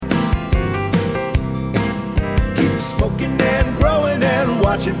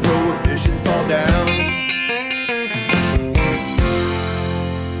watching prohibition fall down.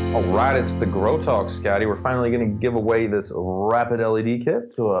 All right, it's the Grow Talk, Scotty. We're finally going to give away this Rapid LED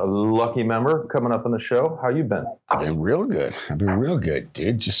kit to a lucky member coming up in the show. How you been? I've been real good,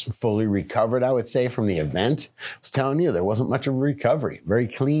 dude. Just fully recovered, I would say, from the event. I was telling you, there wasn't much of a recovery. Very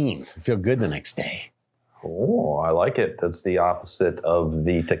clean. I feel good the next day. Oh, I like it. That's the opposite of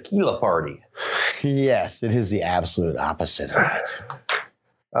the tequila party. Yes, it is the absolute opposite of it.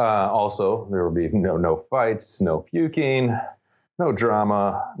 Also, there will be no fights, no puking, no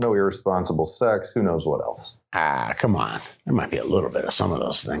drama, no irresponsible sex. Who knows what else? Come on. There might be a little bit of some of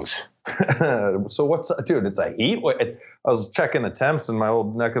those things. So dude, it's a heat wave. I was checking the temps in my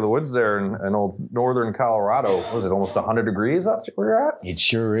old neck of the woods there in old northern Colorado. Was it almost 100 degrees up where you're at? It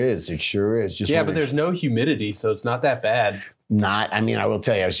sure is. Just but there's no humidity, so it's not that bad. I will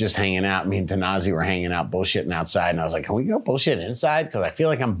tell you, I was just hanging out. Me and Tanazi were hanging out, bullshitting outside. And I was like, can we go bullshit inside? Because I feel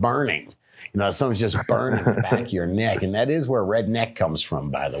like I'm burning. Something's just burning the back of your neck. And that is where red neck comes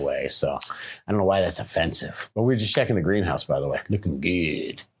from, by the way. So I don't know why that's offensive. But we're just checking the greenhouse, by the way. Looking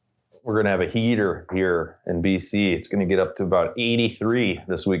good. We're going to have a heater here in BC. It's going to get up to about 83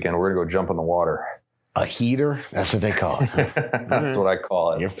 this weekend. We're going to go jump in the water. A heater? That's what they call it. Huh? That's what I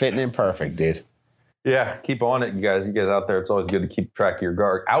call it. You're fitting in perfect, dude. Yeah, keep on it, you guys. You guys out there, it's always good to keep track of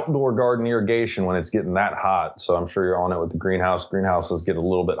your outdoor garden irrigation when it's getting that hot. So I'm sure you're on it with the greenhouse. Greenhouses get a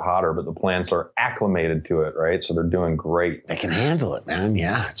little bit hotter, but the plants are acclimated to it, right? So they're doing great. They can handle it, man.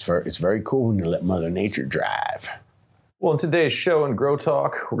 Yeah, it's very cool when you let Mother Nature drive. Well, in today's show in Grow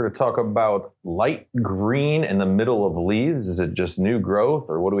Talk, we're going to talk about light green in the middle of leaves. Is it just new growth,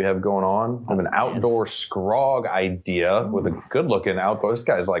 or what do we have going on? I have an outdoor scrog idea with a good-looking outdoor. This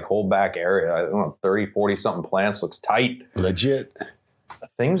guy's like whole back area. I don't know, 30, 40-something plants. Looks tight. Legit.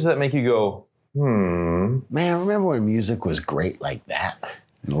 Things that make you go, Man, remember when music was great like that?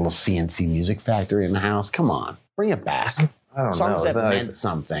 A little CNC music factory in the house? Come on. Bring it back. I don't Songs know. that meant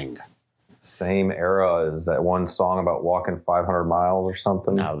something. Same era as that one song about walking 500 miles or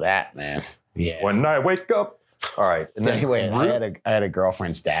something. Now that, man. Yeah. When I wake up. All right. And then anyway, I had a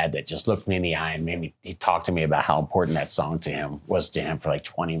girlfriend's dad that just looked me in the eye and he talked to me about how important that song was to him for like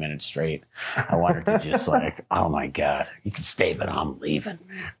 20 minutes straight. I wanted to just like, oh my God, you can stay, but I'm leaving,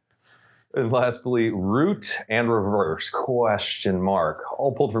 man. And lastly, root and reverse question mark.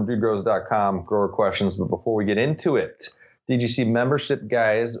 All pulled from dudegrows.com, grower questions. But before we get into it, DGC membership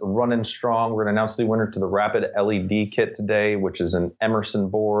guys running strong. We're going to announce the winner to the Rapid LED kit today, which is an Emerson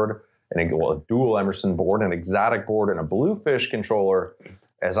board, a dual Emerson board, an exotic board, and a Bluefish controller.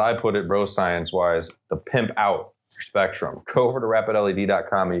 As I put it, bro science-wise, the pimp out your spectrum. Go over to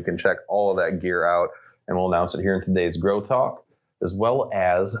rapidled.com and you can check all of that gear out, and we'll announce it here in today's Grow Talk, as well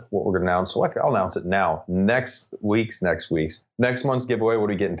as what we're going to announce. So I'll announce it now. Next month's giveaway, what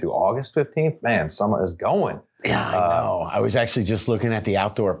are we getting to? August 15th? Man, summer is going. Yeah, I know. I was actually just looking at the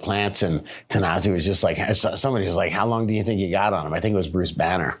outdoor plants, and Tanazi was just like, somebody was like, how long do you think you got on them? I think it was Bruce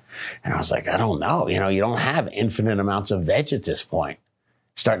Banner. And I was like, I don't know. You don't have infinite amounts of veg at this point.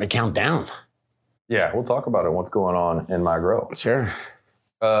 Starting to count down. Yeah, we'll talk about it, what's going on in my grow. Sure.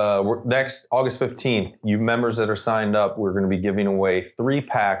 Next, August 15th, you members that are signed up, we're going to be giving away 3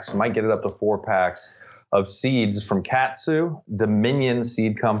 packs, might get it up to 4 packs of seeds from Katsu, Dominion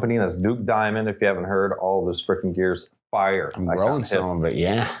Seed Company. That's Duke Diamond. If you haven't heard, all of his freaking gear's fire. I'm growing some of it,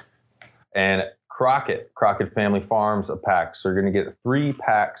 yeah. And Crockett Family Farms, a pack. So you're going to get 3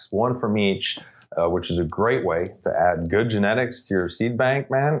 packs, 1 from each, which is a great way to add good genetics to your seed bank,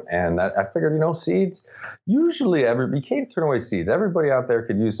 man. And I figured, seeds, usually you can't turn away seeds. Everybody out there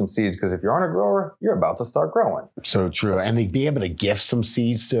could use some seeds, because if you aren't a grower, you're about to start growing. So true. And they'd be able to gift some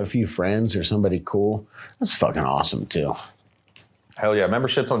seeds to a few friends or somebody cool. That's fucking awesome, too. Hell yeah.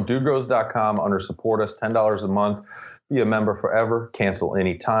 Memberships on dudegrows.com under support us, $10 a month. Be a member forever. Cancel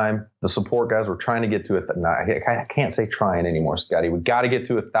anytime. The support guys, we're trying to get to it. I can't say trying anymore, Scotty. We got to get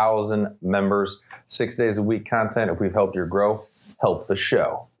to 1,000 members, 6 days a week content. If we've helped your grow, help the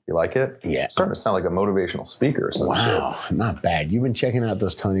show. You like it? Yeah. Starting to sound like a motivational speaker or something. Wow, not bad. You've been checking out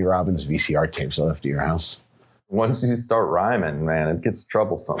those Tony Robbins VCR tapes I left at your house. Once you start rhyming, man, it gets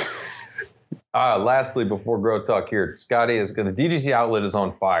troublesome. Lastly, before Grow Talk here, Scotty the DGC outlet is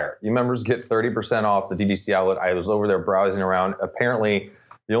on fire. You members get 30% off the DGC outlet. I was over there browsing around. Apparently,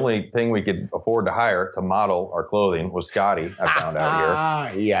 the only thing we could afford to hire to model our clothing was Scotty, I found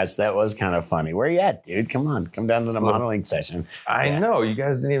out here. Yes, that was kind of funny. Where you at, dude? Come on. Come down to the modeling session. I know. You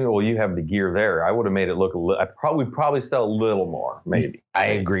guys didn't even, you have the gear there. I would have made it look a little, probably sell a little more, maybe. I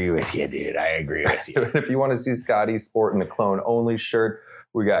agree with you, dude. I agree with you. If you want to see Scotty sporting the clone only shirt,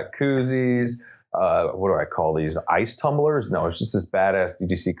 we got koozies. what do I call these? Ice tumblers? No, it's just this badass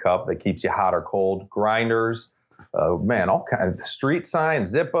DGC cup that keeps you hot or cold. Grinders, man, all kinds of street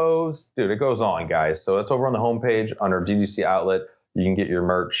signs, Zippos, dude, it goes on, guys. So it's over on the homepage under DGC outlet. You can get your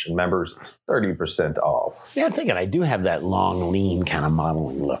merch and members 30% off. Yeah, I'm thinking I do have that long, lean kind of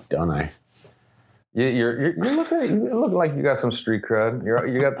modeling look, don't I? You're looking like you got some street cred.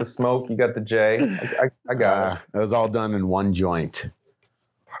 You got the smoke, you got the J. I got it. It was all done in one joint.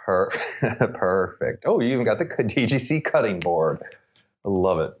 Perfect. Oh, you even got the DGC cutting board. I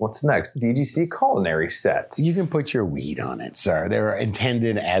love it. What's next? DGC culinary sets. You can put your weed on it, sir. They're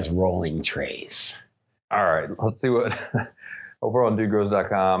intended as rolling trays. All right, let's see what over on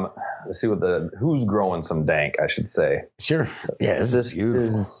dudegrows.com. Let's see what who's growing some dank, I should say. Sure. Yeah, this is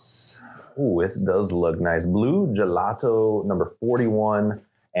beautiful. It does look nice. Blue Gelato number 41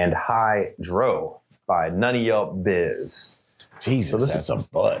 and Hydro by Nutty Up Biz. Jesus, so that's a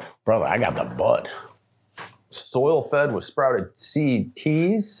bud. Brother, I got the bud. Soil fed with sprouted seed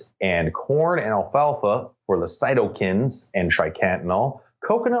teas and corn and alfalfa for the cytokines and tricantanol,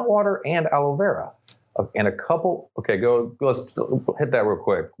 coconut water and aloe vera. And a couple, let's hit that real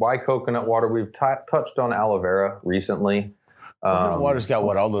quick. Why coconut water? We've touched on aloe vera recently. Coconut water's got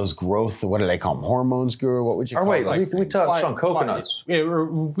all those growth, what do they call them? Hormones, Guru? What would you call it? We touched on coconuts. Yeah,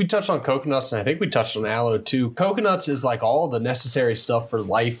 we touched on coconuts, and I think we touched on aloe too. Coconuts is like all the necessary stuff for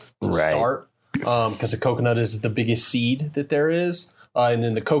life to start, because the coconut is the biggest seed that there is. And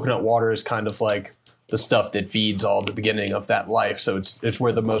then the coconut water is kind of like the stuff that feeds all the beginning of that life. So it's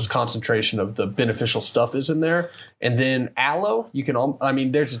where the most concentration of the beneficial stuff is in there. And then aloe,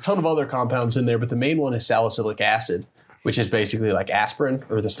 there's a ton of other compounds in there, but the main one is salicylic acid, which is basically like aspirin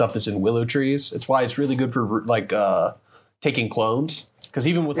or the stuff that's in willow trees. It's why it's really good for taking clones. Because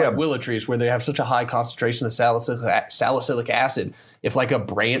even with like willow trees where they have such a high concentration of salicylic acid, if like a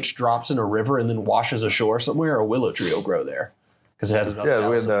branch drops in a river and then washes ashore somewhere, a willow tree will grow there. Because it has enough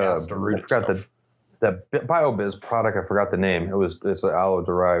salicylic acid to root itself. The BioBiz product, I forgot the name. It's an aloe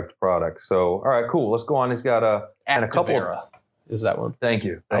derived product. So, all right, cool. Let's go on. He's got and a couple. Is that one? Thank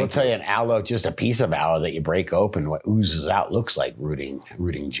you. I'll tell you an aloe, just a piece of aloe that you break open, what oozes out looks like rooting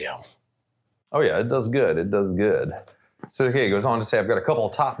gel. Oh, yeah, it does good. It does good. So, okay, it goes on to say, I've got a couple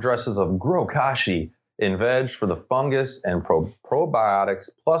of top dresses of Grokashi in veg for the fungus and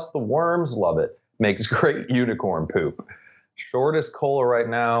probiotics, plus the worms love it. Makes great unicorn poop. Shortest cola right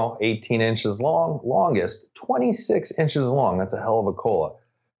now, 18 inches long. Longest, 26 inches long. That's a hell of a cola.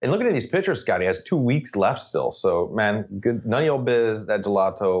 And looking at these pictures, Scotty has 2 weeks left still. So, man, good. Nutty Old Biz, that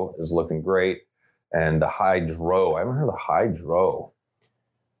gelato is looking great. And the Hydro. I haven't heard of the Hydro.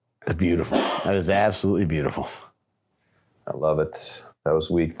 That's beautiful. That is absolutely beautiful. I love it. That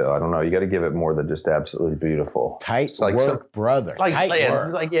was weak, though. I don't know. You got to give it more than just absolutely beautiful. Tight work, brother. Tight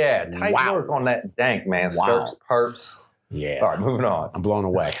work. Tight work on that dank, man. Wow. Skirts, perps. Yeah. All right, moving on. I'm blown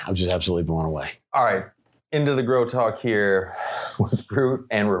away. I'm just absolutely blown away. All right. Into the grow talk here with Root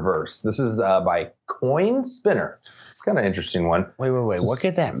and Reverse. This is by Coin Spinner. It's kind of an interesting one. Wait. What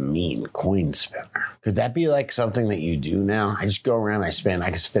could that mean, Coin Spinner? Could that be like something that you do now? I just go around, I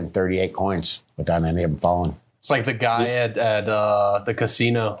can spin 38 coins without any of them falling. It's like the guy at the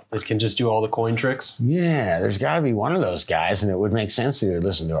casino that can just do all the coin tricks. Yeah, there's got to be one of those guys, and it would make sense to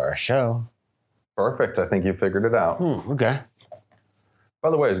listen to our show. Perfect. I think you figured it out. Okay. By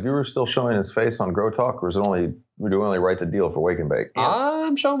the way, is Guru still showing his face on Grow Talk, or is it do we only write the deal for Wake and Bake? Yeah.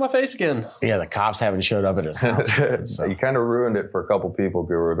 I'm showing my face again. Yeah, the cops haven't showed up at his house. So. You kind of ruined it for a couple people,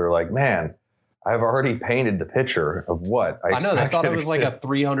 Guru. They're like, man, I've already painted the picture of what I know. They thought it was like a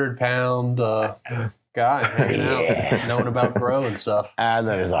 300-pound guy hanging out, knowing about grow and stuff.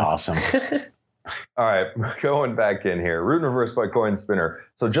 That is awesome. All right, going back in here. Root and Reverse by Coin Spinner.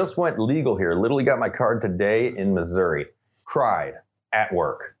 So just went legal here. Literally got my card today in Missouri. Cried at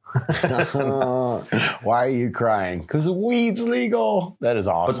work. Why are you crying? Because weed's legal. That is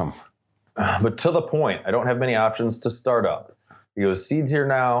awesome. But to the point, I don't have many options to start up. He goes, seeds here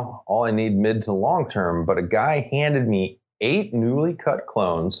now. All I need mid to long term. But a guy handed me 8 newly cut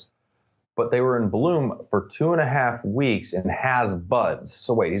clones, but they were in bloom for 2.5 weeks and has buds.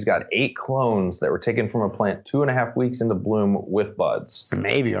 So wait, he's got 8 clones that were taken from a plant 2.5 weeks into bloom with buds.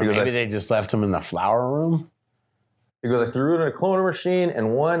 Maybe they just left them in the flower room. Because I threw it in a cloner machine,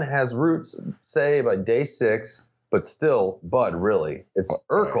 and one has roots, say, by day 6, but still bud, really. It's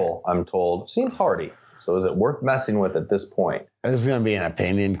Urkel, I'm told. Seems hardy. So is it worth messing with at this point? This is going to be an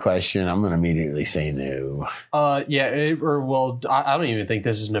opinion question. I'm going to immediately say no. I don't even think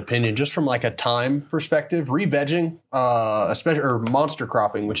this is an opinion. Just from like a time perspective, re-vegging, especially or monster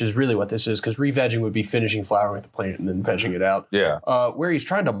cropping, which is really what this is, because re-vegging would be finishing flowering with the plant and then vegging it out. Yeah. Where he's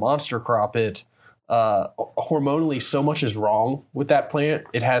trying to monster crop it, hormonally so much is wrong with that plant.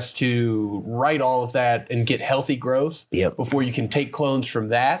 It has to right all of that and get healthy growth before you can take clones from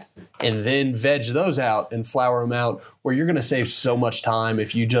that and then veg those out and flower them out, where you're going to save so much time.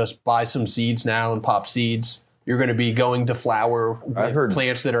 If you just buy some seeds now and pop seeds, you're going to be going to flower with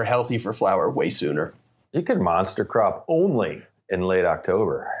plants that are healthy for flower way sooner. You could monster crop only in late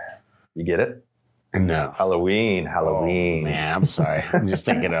October. You get it? No. Halloween. Oh, man, I'm sorry. I'm just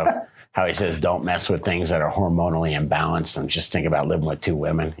thinking of how he says don't mess with things that are hormonally imbalanced, and just think about living with two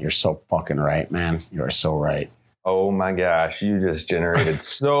women. You're so fucking right, man. You are so right. Oh my gosh, you just generated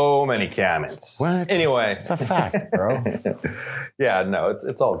so many comments. What? Anyway. It's a fact, bro. Yeah, no,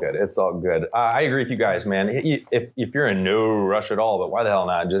 it's all good. It's all good. I agree with you guys, man. If you're in no rush at all, but why the hell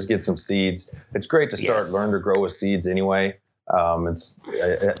not? Just get some seeds. It's great to learn to grow with seeds anyway.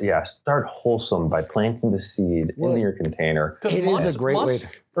 Start wholesome by planting the seed in your container. It is a great way.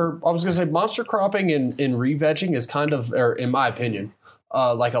 Or I was going to say, monster cropping and re-vegging is kind of, or in my opinion,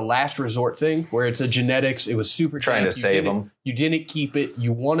 like a last resort thing where it's a genetics. It was super trying to save them. You didn't keep it.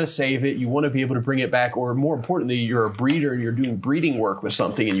 You want to save it. You want to be able to bring it back. Or more importantly, you're a breeder and you're doing breeding work with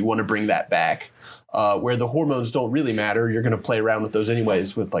something and you want to bring that back. Where the hormones don't really matter. You're going to play around with those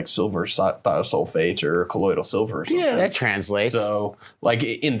anyways with like silver thiosulfate or colloidal silver or something. Yeah, that translates. So like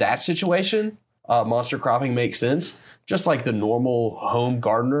in that situation, monster cropping makes sense. Just like the normal home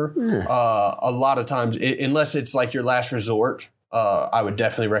gardener, a lot of times, unless it's like your last resort, I would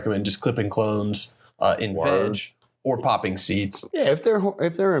definitely recommend just clipping clones in veg or popping seeds. Yeah, if they're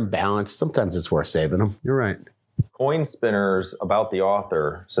imbalanced, sometimes it's worth saving them. You're right. Coin Spinners about the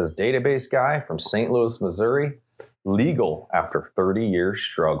author says database guy from St. Louis, Missouri, legal after 30 years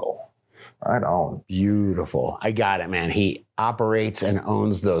struggle. Right on. Beautiful. I got it, man. He operates and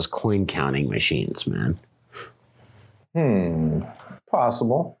owns those coin counting machines, man.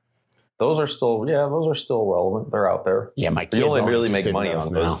 Possible. Those are still relevant. They're out there. Yeah, my kid. You only really make money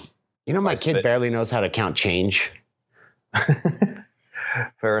on now. those. You know, my kid barely knows how to count change.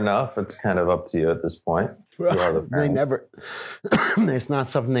 Fair enough. It's kind of up to you at this point. They never. It's not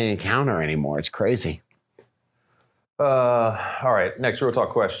something they encounter anymore. It's crazy. All right. Next real talk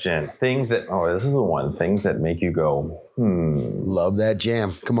question. Things that. Oh, this is the one. Things that make you go. Love that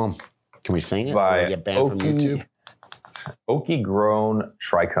jam. Come on. Can we sing it? By get banned from YouTube. Okie Grown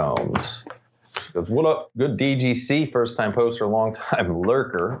Trichomes. Goes, what up? Good DGC. First time poster, long time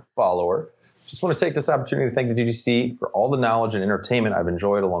lurker, follower. Just want to take this opportunity to thank the DGC for all the knowledge and entertainment I've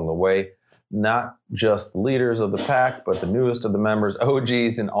enjoyed along the way. Not just the leaders of the pack, but the newest of the members,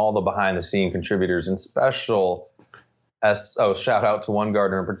 OGs, and all the behind-the-scene contributors. And special shout out to one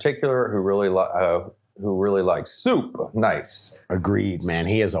gardener in particular who really likes soup. Nice. Agreed, man.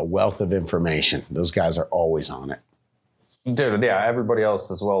 He has a wealth of information. Those guys are always on it. Dude, yeah, everybody else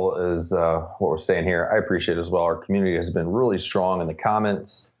as well as what we're saying here. I appreciate it as well. Our community has been really strong in the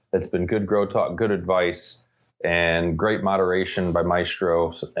comments. It's been good grow talk, good advice, and great moderation by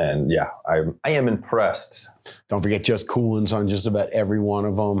Maestro. And yeah, I am impressed. Don't forget Just Coolins on just about every one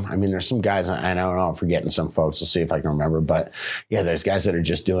of them. I mean, there's some guys, I don't know, I'm forgetting some folks. We'll see if I can remember. But yeah, there's guys that are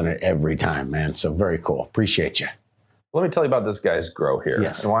just doing it every time, man. So very cool. Appreciate you. Let me tell you about this guy's grow here.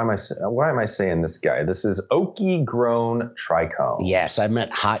 Yes. And why am I saying this guy? This is Okie Grown Trichome. Yes, I've met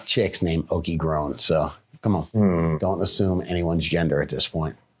hot chicks named Okie Grown. So come on. Don't assume anyone's gender at this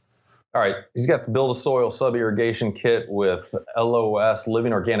point. All right. He's got the Build a Soil sub-irrigation kit with LOS,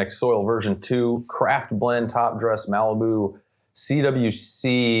 Living Organic Soil version 2, Craft Blend Top Dress Malibu,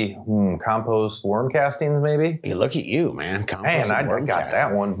 CWC compost worm castings, maybe? Hey, look at you, man. Man, I got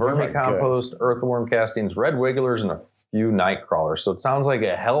that one. Vermicompost, earthworm castings, red wigglers, and a few night crawlers. So it sounds like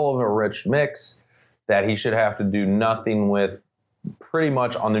a hell of a rich mix that he should have to do nothing with pretty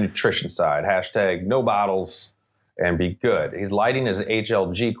much on the nutrition side. Hashtag no bottles and be good. He's lighting his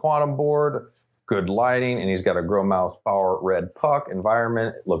HLG quantum board, good lighting, and he's got a Grow Mouse Power Red Puck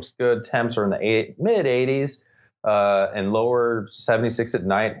environment. It looks good. Temps are in the mid 80s and lower 76 at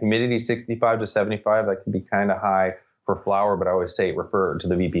night. Humidity 65 to 75. That can be kind of high for flower, but I always say refer to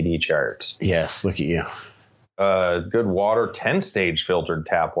the VPD charts. Yes, look at you. Good water, 10-stage filtered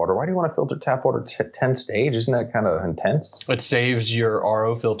tap water. Why do you want to filter tap water 10-stage? Isn't that kind of intense? It saves your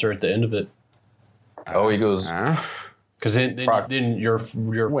RO filter at the end of it. Oh, he goes... Because then your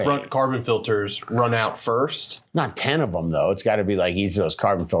front carbon filters run out first. Not 10 of them, though. It's got to be like each of those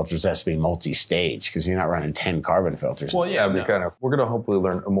carbon filters has to be multi-stage because you're not running 10 carbon filters. Well, yeah, we're going to hopefully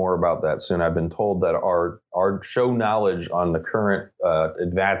learn more about that soon. I've been told that our show knowledge on the current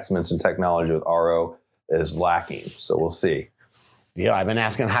advancements in technology with RO is lacking. So we'll see. Yeah, I've been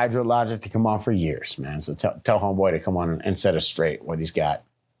asking Hydrologic to come on for years, man. So tell homeboy to come on and set us straight what he's got.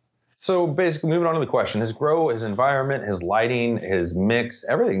 So basically, moving on to the question, his grow, his environment, his lighting, his mix,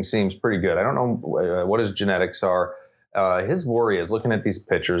 everything seems pretty good. I don't know what his genetics are. His worry is looking at these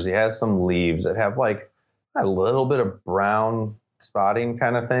pictures. He has some leaves that have like a little bit of brown spotting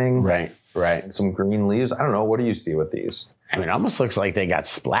kind of thing. Right. And some green leaves. I don't know. What do you see with these? I mean, it almost looks like they got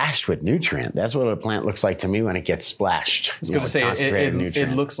splashed with nutrient. That's what a plant looks like to me when it gets splashed. I was going to say,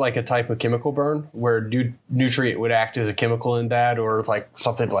 it looks like a type of chemical burn where nutrient would act as a chemical in that, or like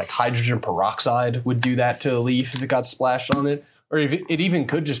something like hydrogen peroxide would do that to a leaf if it got splashed on it. Or if it even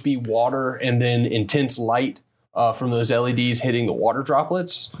could just be water and then intense light from those LEDs hitting the water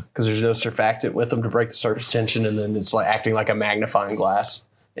droplets, because there's no surfactant with them to break the surface tension, and then it's like acting like a magnifying glass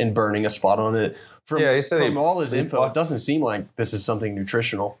and burning a spot on it. From all his info, it doesn't seem like this is something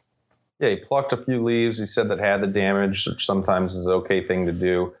nutritional. Yeah, he plucked a few leaves. He said that had the damage, which sometimes is an okay thing to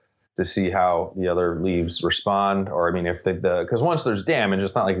do to see how the other leaves respond. Or, I mean, if because once there's damage,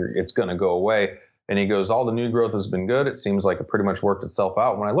 it's not like it's going to go away. And he goes, all the new growth has been good. It seems like it pretty much worked itself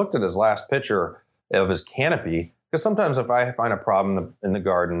out. When I looked at his last picture of his canopy, because sometimes if I find a problem in the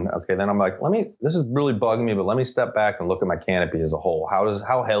garden, okay, then I'm like, this is really bugging me, but let me step back and look at my canopy as a whole.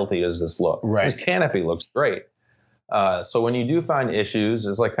 How healthy does this look? Right. His canopy looks great. So when you do find issues,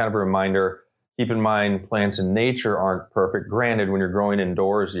 it's like kind of a reminder, keep in mind plants in nature aren't perfect. Granted, when you're growing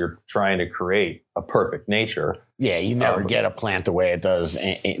indoors, you're trying to create a perfect nature. Yeah, you never get a plant the way it does,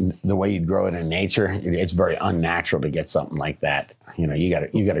 the way you'd grow it in nature. It's very unnatural to get something like that. You know, you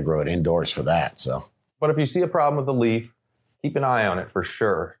got to grow it indoors for that. So. But if you see a problem with the leaf, keep an eye on it for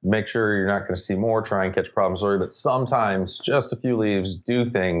sure. Make sure you're not going to see more. Try and catch problems early. But sometimes just a few leaves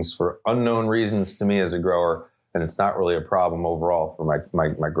do things for unknown reasons to me as a grower, and it's not really a problem overall for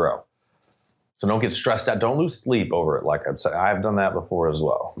my grow. So don't get stressed out. Don't lose sleep over it. Like I've said, I've done that before as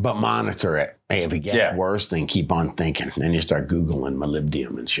well. But monitor it. Hey, if it gets worse, then keep on thinking. Then you start Googling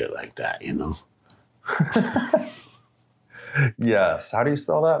molybdenum and shit like that, you know? Yes. How do you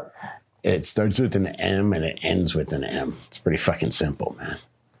spell that? It starts with an M and it ends with an M. It's pretty fucking simple, man.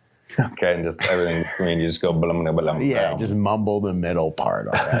 Okay, and just everything, I mean, you just go blum, blum, blum. Yeah, just mumble the middle part,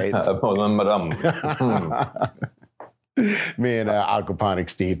 all right? Me and Aquaponic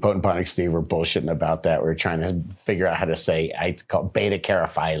Steve, Potaponic Steve were bullshitting about that. We were trying to figure out how to say, I call it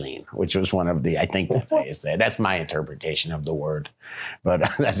beta-carotene, which was one of the, I think that's how you say it. That's my interpretation of the word. But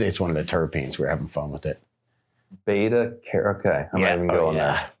it's one of the terpenes. We're having fun with it. Beta-carotene. Okay, I'm not even going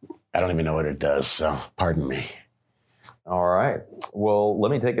there. I don't even know what it does, so pardon me. All right. Well,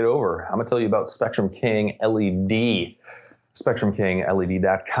 let me take it over. I'm going to tell you about Spectrum King LED.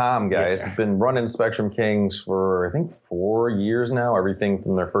 SpectrumKingLED.com, guys. Yes, I've been running Spectrum Kings for, I think, 4 years now. Everything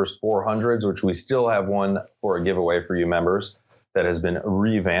from their first 400s, which we still have one for a giveaway for you members that has been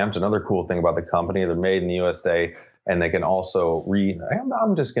revamped. Another cool thing about the company, they're made in the USA. And they can also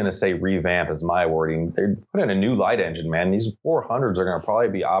I'm just going to say revamp is my wording. They put in a new light engine, man. These 400s are going to probably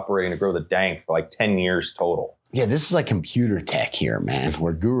be operating to grow the dank for like 10 years total. Yeah, this is like computer tech here, man.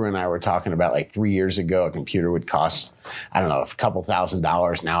 Where Guru and I were talking about like 3 years ago, a computer would cost, I don't know, a couple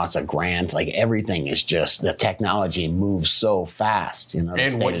 $1,000s. Now it's $1,000. Like everything is just, the technology moves so fast. You know,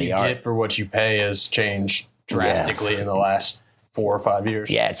 and what you get for what you pay has changed drastically in the last 4 or 5 years.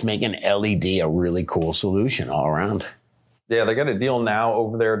 Yeah, it's making LED a really cool solution all around. Yeah, they got a deal now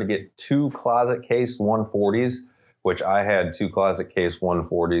over there to get 2 closet case 140s, which I had 2 closet case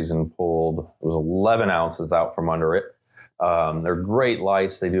 140s and pulled, it was 11 ounces out from under it. They're great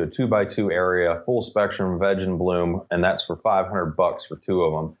lights. They do a 2x2 area, full spectrum, veg and bloom, and that's for $500 for 2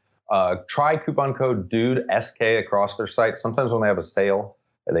 of them. Try coupon code DUDE SK across their site. Sometimes when they have a sale,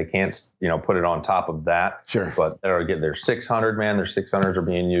 they can't, put it on top of that. Sure. But their 600, man, their 600s are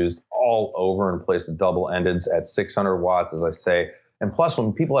being used all over in place of double endeds at 600 watts, as I say. And plus,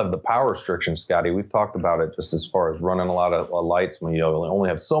 when people have the power restriction, Scotty, we've talked about it just as far as running a lot of lights when you only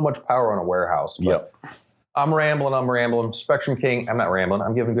have so much power in a warehouse. But yep. I'm rambling. Spectrum King, I'm not rambling.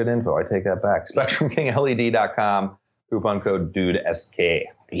 I'm giving good info. I take that back. SpectrumKingLED.com, coupon code DUDESK.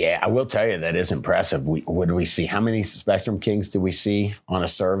 Yeah, I will tell you that is impressive. We see? How many Spectrum Kings did we see on a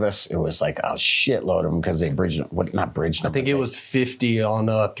service? It was like a shitload of them because they not bridged them. I think it was 50 on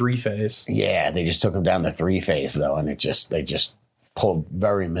 3-phase. Yeah, they just took them down to 3-phase though, and they just pulled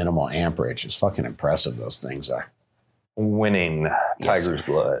very minimal amperage. It's fucking impressive, those things are. Winning Tiger's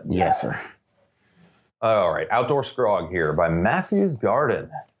blood. Yes, sir. All right, Outdoor Scrog here by Matthew's Garden.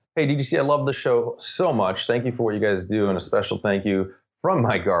 Hey, DGC, I love the show so much. Thank you for what you guys do, and a special thank you from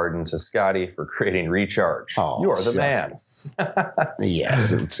my garden to Scotty for creating Recharge. Oh, you are the man.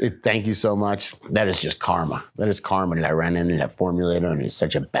 Yes, thank you so much. That is just karma. That is karma that I ran into that formulator, and he's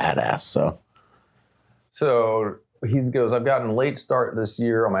such a badass. So he goes, I've gotten a late start this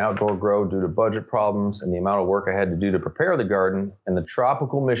year on my outdoor grow due to budget problems and the amount of work I had to do to prepare the garden in the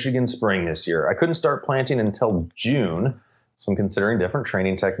tropical Michigan spring this year. I couldn't start planting until June, so I'm considering different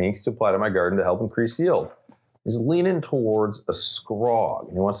training techniques to apply to my garden to help increase yield. He's leaning towards a scrog,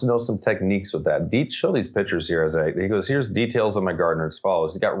 and he wants to know some techniques with that. Show these pictures here. He goes, here's details of my garden as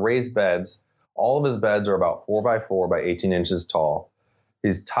follows. He's got raised beds. All of his beds are about 4x4 by 18 inches tall.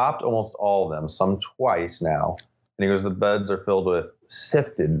 He's topped almost all of them, some twice now. And he goes, the beds are filled with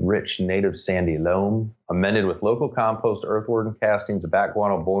sifted, rich, native sandy loam, amended with local compost, earthworm castings, bat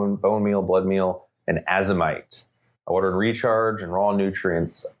guano, bone meal, blood meal, and azomite. I ordered recharge and raw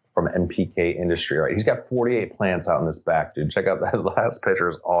nutrients from NPK Industry. All right, he's got 48 plants out in this back, dude. Check out that last picture.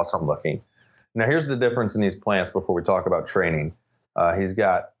 Is awesome looking. Now, here's the difference in these plants before we talk about training. He's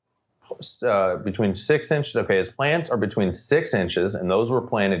got between 6 inches. Okay, his plants are between 6 inches, and those were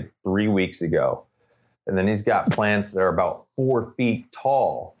planted 3 weeks ago. And then he's got plants that are about 4 feet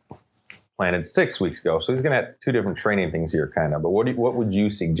tall, planted 6 weeks ago. So he's going to have two different training things here, kind of. But what would you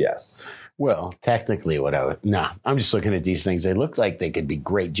suggest? Well, technically I'm just looking at these things. They look like they could be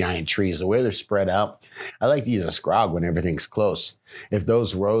great giant trees. The way they're spread out, I like to use a scrog when everything's close. If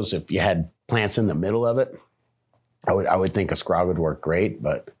those rows, if you had plants in the middle of it, I would think a scrog would work great,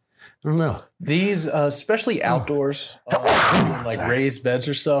 but I don't know. These, especially outdoors, like raised beds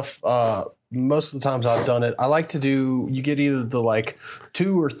or stuff, most of the times I've done it, I like to do, you get either the like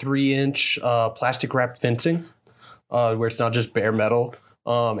 2 or 3 inch plastic wrapped fencing, where it's not just bare metal,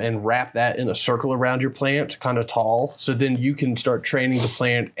 and wrap that in a circle around your plant, kind of tall. So then you can start training the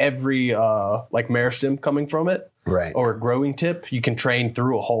plant every like meristem coming from it, right, or a growing tip. You can train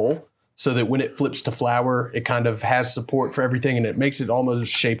through a hole so that when it flips to flower, it kind of has support for everything, and it makes it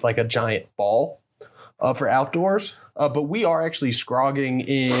almost shaped like a giant ball for outdoors. But we are actually scrogging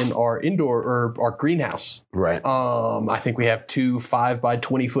in our indoor or our greenhouse. Right. I think we have 2 5 by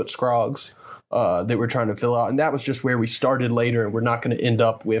 20 foot scrogs that we're trying to fill out. And that was just where we started later. And we're not going to end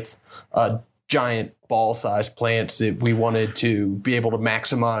up with giant ball sized plants that we wanted to be able to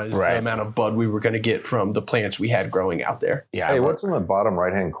maximize the amount of bud we were going to get from the plants we had growing out there. Yeah. Hey, what's in the bottom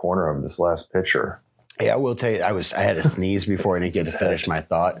right hand corner of this last picture? Yeah, I will tell you, I had a sneeze before I didn't get to finish my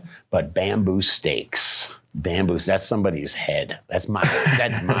thought, but bamboo stakes. Bamboos, that's somebody's head. That's my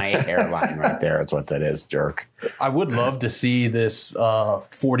hairline right there. That's what that is, jerk. I would love to see this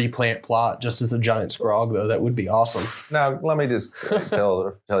 40 plant plot just as a giant scrog, though. That would be awesome. Now, let me just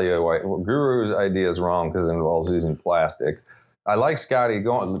tell you why. Guru's idea is wrong because it involves using plastic. I like Scotty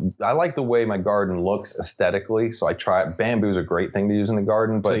going. I like the way my garden looks aesthetically, so I try it. Bamboo's a great thing to use in the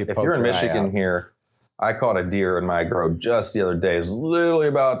garden, but if you're in Michigan here, I caught a deer in my grow just the other day. I was literally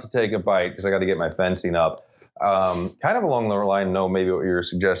about to take a bite because I got to get my fencing up. Kind of along the line, maybe what you're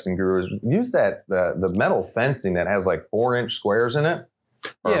suggesting, Guru, is use that the metal fencing that has like 4-inch squares in it.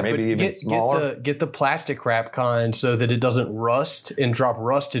 Or maybe even smaller. Get the plastic wrap kind so that it doesn't rust and drop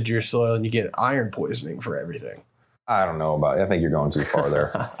rust into your soil and you get iron poisoning for everything. I don't know about it. I think you're going too far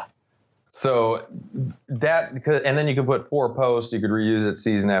there. So that, and then you can put 4 posts. You could reuse it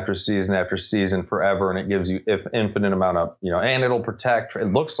season after season after season forever, and it gives you infinite amount of, and it'll protect. It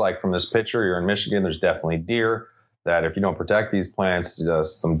looks like from this picture, you're in Michigan. There's definitely deer. That if you don't protect these plants,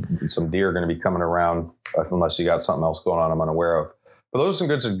 some deer are going to be coming around unless you got something else going on I'm unaware of. But those are some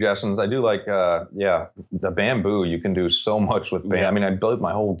good suggestions. I do like, the bamboo. You can do so much with bamboo. Yeah. I mean, I built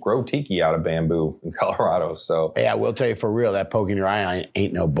my whole grow tiki out of bamboo in Colorado. So yeah, I will tell you for real, that poking your eye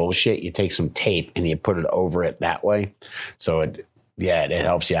ain't no bullshit. You take some tape and you put it over it that way. So it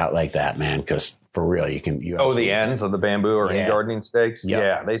helps you out like that, man. Because for real, the ends of the bamboo or any gardening stakes. Yep.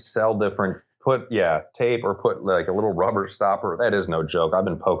 Yeah, they sell different. Put tape or put like a little rubber stopper. That is no joke. I've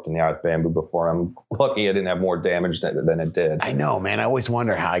been poked in the eye with bamboo before. I'm lucky I didn't have more damage than it did. I know, man. I always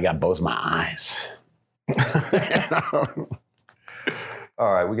wonder how I got both my eyes.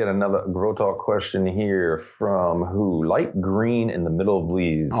 All right, we got another Grow Talk question here from who? Light green in the middle of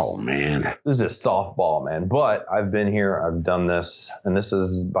leaves. Oh, man. This is a softball, man. But I've been here. I've done this. And this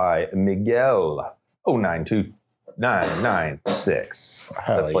is by Miguel 092996.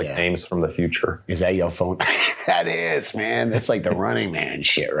 That's like names from the future. Is that your phone? That is, man. That's like the Running Man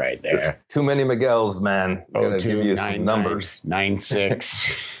shit right there. There's too many Miguels, man. I gotta give you some numbers.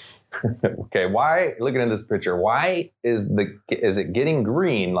 96. Okay, why? Looking at this picture, why is it getting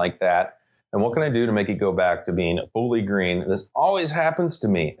green like that? And what can I do to make it go back to being fully green? This always happens to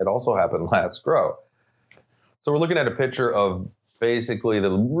me. It also happened last grow. So we're looking at a picture of basically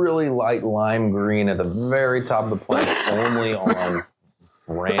the really light lime green at the very top of the plant, only on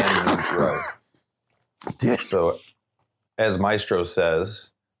brand new growth. So, as Maestro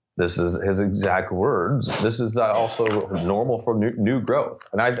says, This is his exact words. This is also normal for new growth.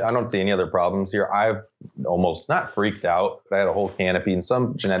 And I don't see any other problems here. I've almost not freaked out, but I had a whole canopy, and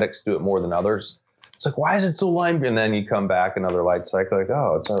some genetics do it more than others. It's like, why is it so lime? And then you come back another light cycle, like,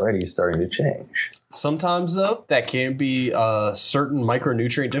 oh, it's already starting to change. Sometimes, though, that can be a certain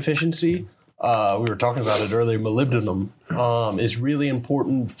micronutrient deficiency. We were talking about it earlier. Molybdenum is really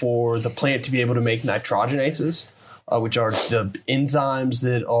important for the plant to be able to make nitrogenases, which are the enzymes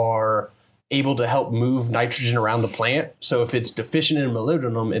that are able to help move nitrogen around the plant. So if it's deficient in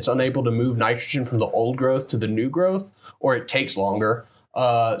molybdenum, it's unable to move nitrogen from the old growth to the new growth, or it takes longer.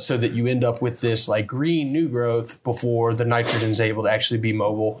 So that you end up with this like green new growth before the nitrogen is able to actually be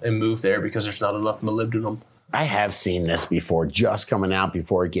mobile and move there because there's not enough molybdenum. I have seen this before, just coming out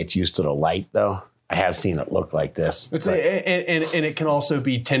before it gets used to the light, though. I have seen it look like this. And it can also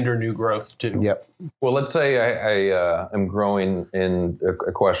be tender new growth, too. Yep. Well, let's say I am growing in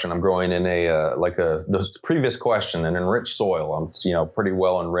a question. I'm growing in the previous question, an enriched soil. I'm pretty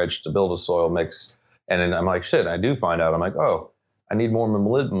well enriched to build a soil mix. And then I'm like, shit, I do find out. I'm like, oh, I need more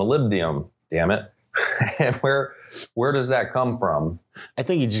molybdenum, damn it. And where does that come from? I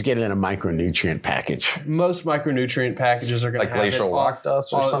think you just get it in a micronutrient package. Most micronutrient packages are going to have glacial it rock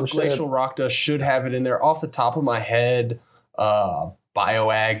dust or some shit? Glacial rock dust should have it in there. Off the top of my head, BioAg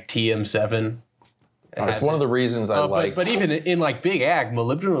TM7. It's one of the reasons I like. But even in like big ag,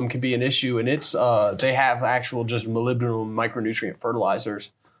 molybdenum can be an issue, and it's they have actual just molybdenum micronutrient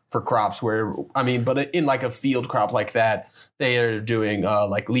fertilizers for crops but in like a field crop like that, they are doing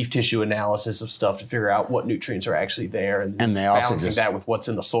like leaf tissue analysis of stuff to figure out what nutrients are actually there, and they also balancing that with what's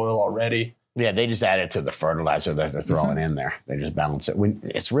in the soil already. Yeah, they just add it to the fertilizer that they're throwing in there. They just balance it.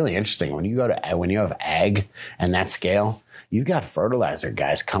 It's really interesting when you have ag and that scale. You've got fertilizer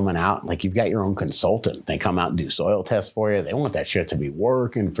guys coming out, like you've got your own consultant. They come out and do soil tests for you. They want that shit to be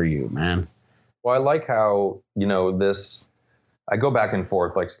working for you, man. Well, I like how this. I go back and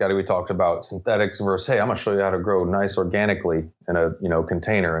forth, like Scotty, we talked about synthetics versus, hey, I'm going to show you how to grow nice organically in a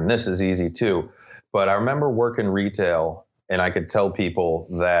container. And this is easy too. But I remember working retail, and I could tell people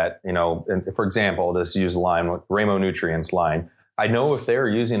that, and for example, this use line, Ramo Nutrients line. I know if they're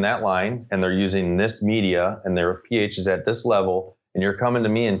using that line and they're using this media and their pH is at this level, and you're coming to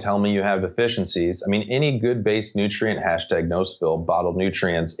me and telling me you have deficiencies. I mean, any good base nutrient, #no spill, bottled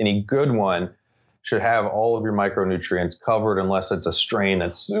nutrients, any good one should have all of your micronutrients covered, unless it's a strain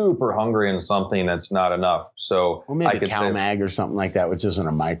that's super hungry and something that's not enough. So maybe CalMag or something like that, which isn't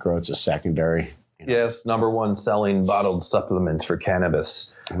a micro, it's a secondary. Yes, number one selling bottled supplement for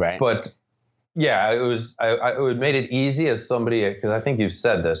cannabis. Right. But yeah, it made it easy as somebody, because I think you've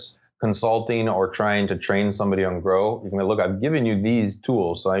said this, consulting or trying to train somebody on grow. You can look, I've given you these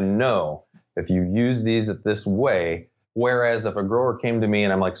tools, so I know if you use these this way. Whereas if a grower came to me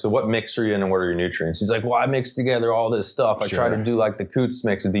and I'm like, so what mix are you in and what are your nutrients? He's like, well, I mix together all this stuff. I try to do like the Coots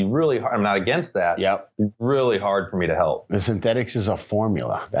mix. It'd be really hard. I'm not against that. Yep. It's really hard for me to help. The synthetics is a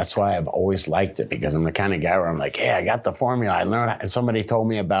formula. That's why I've always liked it, because I'm the kind of guy where I'm like, hey, I got the formula. I learned, and somebody told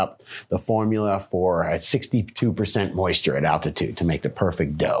me about the formula for 62% moisture at altitude to make the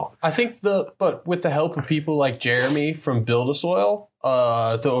perfect dough. I think but with the help of people like Jeremy from Build a Soil,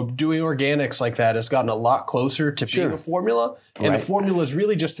 doing organics like that has gotten a lot closer to being a formula, and the formula is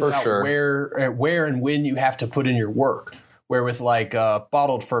really just about where and when you have to put in your work. Where with like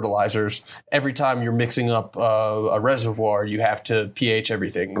bottled fertilizers, every time you're mixing up a reservoir, you have to pH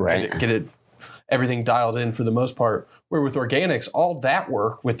everything, get it everything dialed in for the most part. Where with organics, all that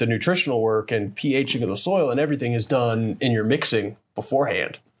work with the nutritional work and pHing of the soil and everything is done in your mixing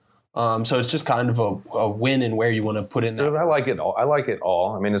beforehand. So it's just kind of a win in where you want to put in that. Dude, I like it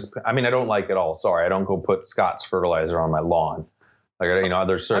all. I mean, I don't like it all. Sorry, I don't go put Scott's fertilizer on my lawn. Like,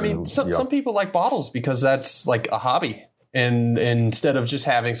 there's certain. Some people like bottles because that's like a hobby. And instead of just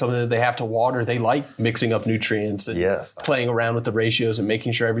having something that they have to water, they like mixing up nutrients and playing around with the ratios and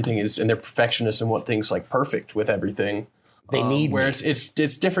making sure everything is, and they're perfectionists and want things like perfect with everything. They need where it's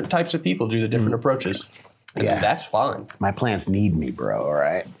different types of people do the different approaches. And that's fine. My plants need me, bro. All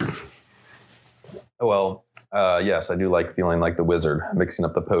right. Well, yes, I do like feeling like the wizard mixing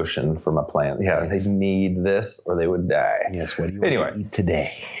up the potion for my plant. Yeah, they need this or they would die. Yes. What do you want to eat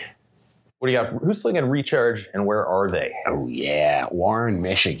today? What do you got? Who's Sling and Recharge, and where are they? Oh, yeah. Warren,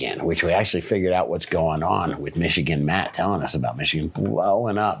 Michigan, which we actually figured out what's going on with Michigan. Matt telling us about Michigan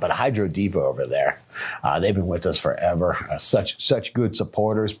blowing up. But Hydro Depot over there, they've been with us forever. Such good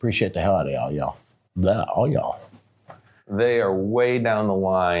supporters. Appreciate the hell out of all y'all. they are way down the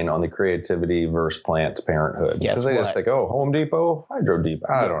line on the creativity versus plant parenthood. Because they just like, oh, Home Depot, Hydro Depot.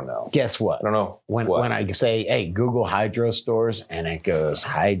 I don't know. Guess what? I don't know. When I say, hey, Google Hydro stores, and it goes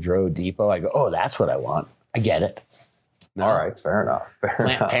Hydro Depot, I go, oh, that's what I want. I get it. No. All right, fair enough.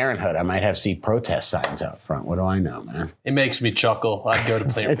 Planned Parenthood. I might have see protest signs out front. What do I know, man? It makes me chuckle. I'd go to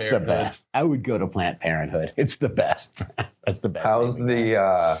Planned Parenthood. It's the best. I would go to Planned Parenthood. It's the best. That's the best.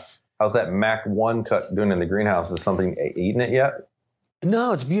 How's that Mac 1 cut doing in the greenhouse? Is something eating it yet?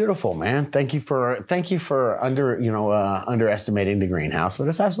 No, it's beautiful, man. Thank you for underestimating the greenhouse, but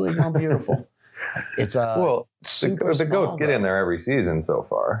it's absolutely not beautiful. It's the goats get in there every season so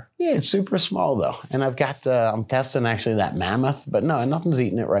far. Yeah, it's super small though, and I've got I'm testing actually that mammoth, but no, nothing's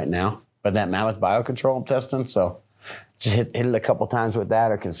eating it right now. But that mammoth biocontrol I'm testing, so just hit it a couple times with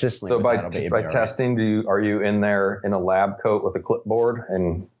that or consistently. So by testing, are you in there in a lab coat with a clipboard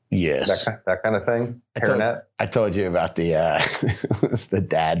and yes, that kind of thing? I told you about the it was the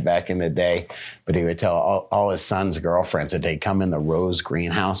dad back in the day, but he would tell all his sons' girlfriends that they'd come in the rose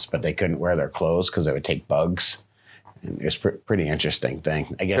greenhouse, but they couldn't wear their clothes because they would take bugs. And it's pretty interesting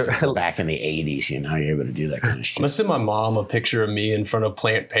thing. I guess back in the 80s, you're able to do that kind of shit. I'm going to send my mom a picture of me in front of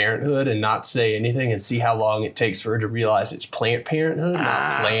Planned Parenthood and not say anything and see how long it takes for her to realize it's Planned Parenthood,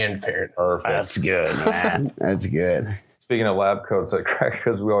 not Planned Parenthood. Perfect. That's good, man. That's good. Speaking of lab coats,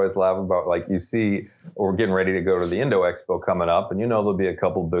 because we always laugh about, like, you see, we're getting ready to go to the Indo Expo coming up, and there'll be a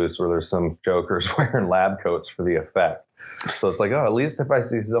couple booths where there's some jokers wearing lab coats for the effect. So it's like, oh, at least if I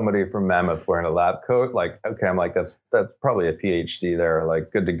see somebody from Mammoth wearing a lab coat, like, okay, I'm like, that's probably a PhD there,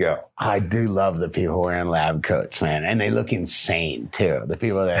 like, good to go. I do love the people wearing lab coats, man, and they look insane too. The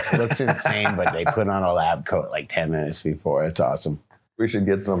people that looks insane, but they put on a lab coat like 10 minutes before. It's awesome. We should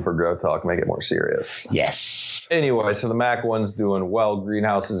get some for Grow Talk, make it more serious. Yes. Anyway, so the Mac 1's doing well.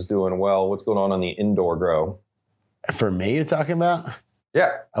 Greenhouse is doing well. What's going on the indoor grow? For me, you're talking about?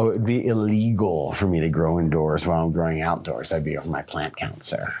 Yeah. Oh, it would be illegal for me to grow indoors while I'm growing outdoors. I'd be over my plant count,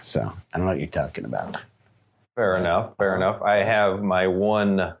 sir. So I don't know what you're talking about. Fair enough. I have my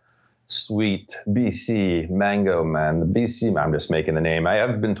one sweet BC mango, man. The BC, I'm just making the name. I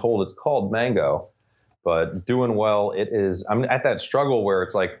have been told it's called mango, but doing well. It is. I'm at that struggle where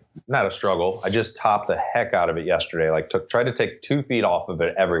it's like, not a struggle. I just topped the heck out of it yesterday. Like tried to take 2 feet off of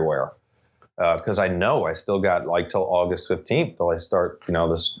it everywhere. Because I know I still got like till August 15th till I start,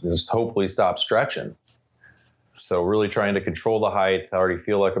 this hopefully stop stretching. So really trying to control the height. I already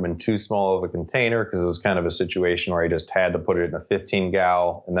feel like I'm in too small of a container because it was kind of a situation where I just had to put it in a 15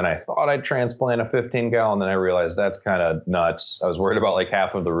 gal. And then I thought I'd transplant a 15 gal. And then I realized that's kind of nuts. I was worried about like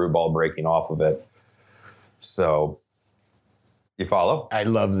half of the root ball breaking off of it. So you follow? I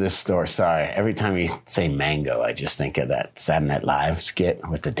love this store. Sorry. Every time you say mango, I just think of that Saturday Night Live skit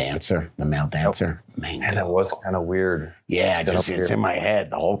with the dancer, the male dancer. Mango. And it was kind of weird. Yeah, it's in my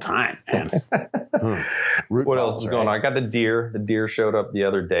head the whole time, man. What else is going on? I got the deer. The deer showed up the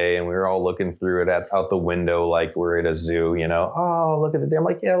other day, and we were all looking through it out the window like we're at a zoo, Oh, look at the deer. I'm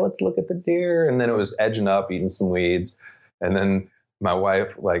like, yeah, let's look at the deer. And then it was edging up, eating some weeds. And then my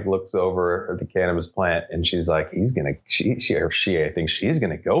wife looks over at the cannabis plant and she's like, I think she's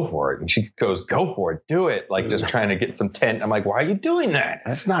gonna go for it. And she goes, go for it, do it. Like just trying to get some tent. I'm like, why are you doing that?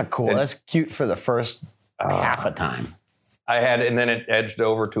 That's not cool. And that's cute for the first half a time. And then it edged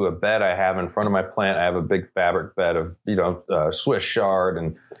over to a bed I have in front of my plant. I have a big fabric bed of, Swiss chard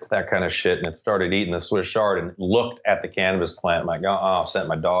and that kind of shit. And it started eating the Swiss chard and looked at the cannabis plant. I'm like, sent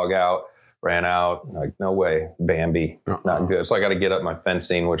my dog out. Ran out, like, no way, Bambi, not good. So I got to get up my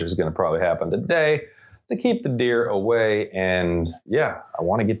fencing, which is going to probably happen today, to keep the deer away. And yeah, I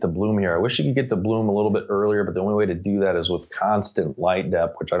want to get to bloom here. I wish you could get to bloom a little bit earlier, but the only way to do that is with constant light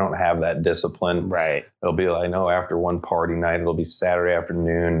depth, which I don't have that discipline. Right. It'll be, I know, after one party night, it'll be Saturday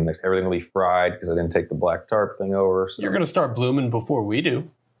afternoon, and everything will be fried because I didn't take the black tarp thing over. So. You're going to start blooming before we do,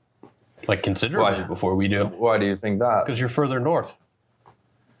 like considerably before we do. Why do you think that? Because you're further north.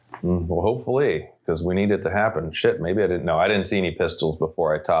 Well, hopefully, because we need it to happen. Shit, maybe I didn't know. I didn't see any pistils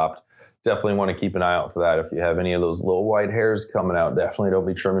before I topped. Definitely want to keep an eye out for that. If you have any of those little white hairs coming out, definitely don't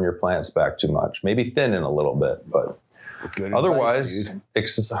be trimming your plants back too much. Maybe thinning a little bit, but good otherwise,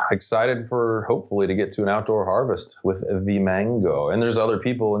 advice, excited for hopefully to get to an outdoor harvest with the mango. And there's other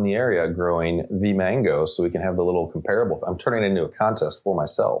people in the area growing the mango, so we can have the little comparable. I'm turning it into a contest for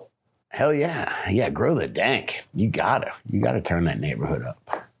myself. Hell yeah. Yeah, grow the dank. You gotta turn that neighborhood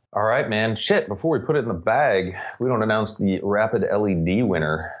up. All right, man. Shit, before we put it in the bag, we don't announce the Rapid LED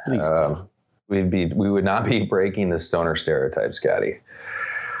winner. Please do. We would not be breaking the stoner stereotype, Scotty.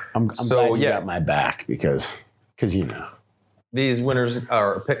 I'm glad you got my back because These winners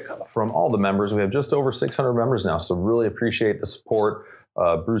are picked from all the members. We have just over 600 members now, so really appreciate the support.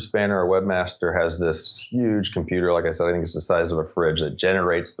 Bruce Banner, our webmaster, has this huge computer. Like I said, I think it's the size of a fridge that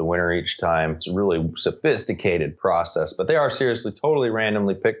generates the winner each time. It's a really sophisticated process, but they are seriously totally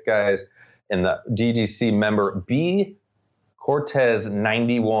randomly picked, guys. And the DGC member B Cortez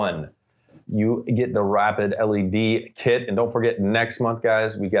 91, you get the Rapid LED kit. And don't forget, next month,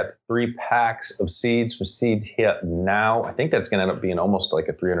 guys, we got 3 packs of seeds from Seeds Hit Now. I think that's going to end up being almost like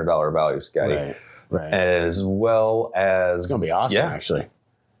a $300 value, Scotty. Right. As well as it's gonna be awesome, actually.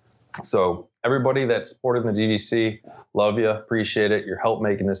 So everybody that supported the DGC, love you, appreciate it. Your help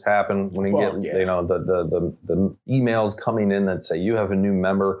making this happen. When you get the emails coming in that say you have a new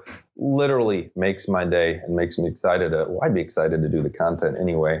member, literally makes my day and makes me excited. I'd be excited to do the content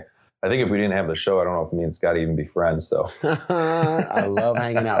anyway. I think if we didn't have the show, I don't know if me and Scotty even be friends. So I love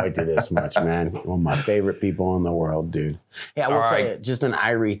hanging out with you this much, man. One of my favorite people in the world, dude. Yeah, I will tell you, just an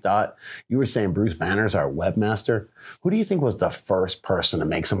Irie thought. You were saying Bruce Banner's our webmaster. Who do you think was the first person to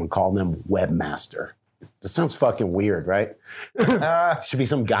make someone call them webmaster? That sounds fucking weird, right? Should be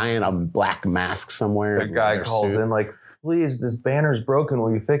some guy in a black mask somewhere. The guy calls in like, please, this banner's broken.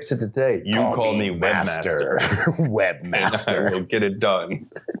 Will you fix it today? You call me webmaster. Webmaster. Get it done.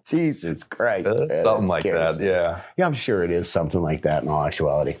 Jesus Christ. Something like that, yeah. Yeah, I'm sure it is something like that in all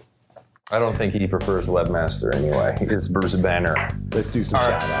actuality. I don't think he prefers webmaster anyway. It's Bruce Banner. Let's do some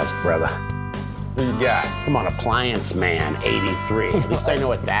shout-outs, brother. Who you got? Come on, Appliance Man 83. At least I know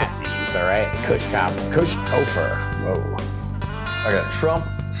what that means, all right? Kush Topher. Whoa. I got Trump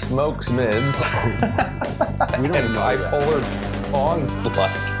Smokes Mids. We don't and Bipolar Pong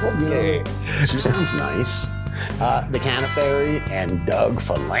Slut. Okay. She sounds nice. The Canna Fairy and Doug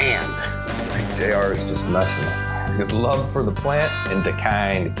Finland. JR is just messing up. His love for the plant and to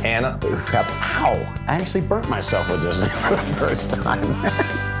kind Canna. Ow. I actually burnt myself with this for the first time.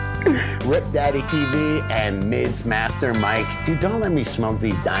 Rip Daddy TV and Mids Master Mike. Dude, don't let me smoke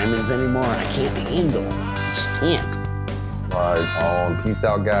these diamonds anymore. I can't handle them. I just can't. All right, on. Peace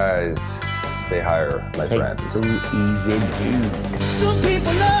out, guys. Stay higher, my friends. Too easy, dude. Some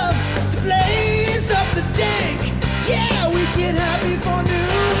people love to blaze up the dank. Yeah, we get high before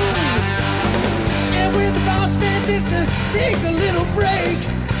noon. And when the boss man says to take a little break,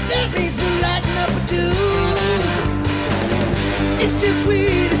 that means we're lighting up a dude. It's just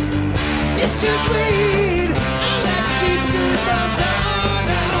weed. It's just weed. I like to keep a good buzz on.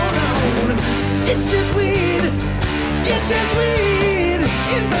 It's just weed. It's just weed.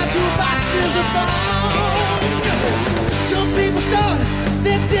 In my toolbox there's a bone. Some people start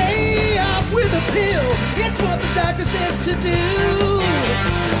their day off with a pill. It's what the doctor says to do.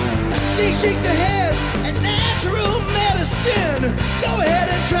 They shake their heads at natural medicine. Go ahead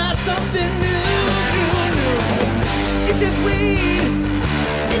and try something new. It's just weed.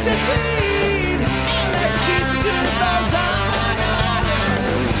 It's just weed. I like to keep a good buzz on.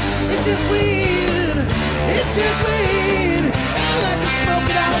 It's just weed. It's just weed. I like to smoke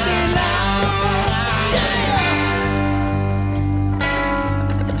it all day long. Yeah.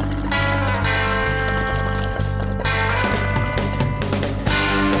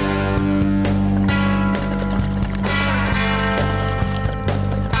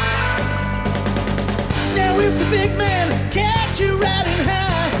 Now if the big man catch you riding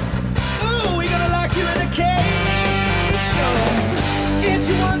high, ooh, we gonna lock you in a cage. No. If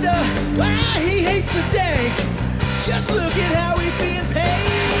you wonder why he hates the dank, just look at how he's being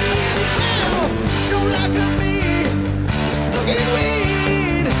paid.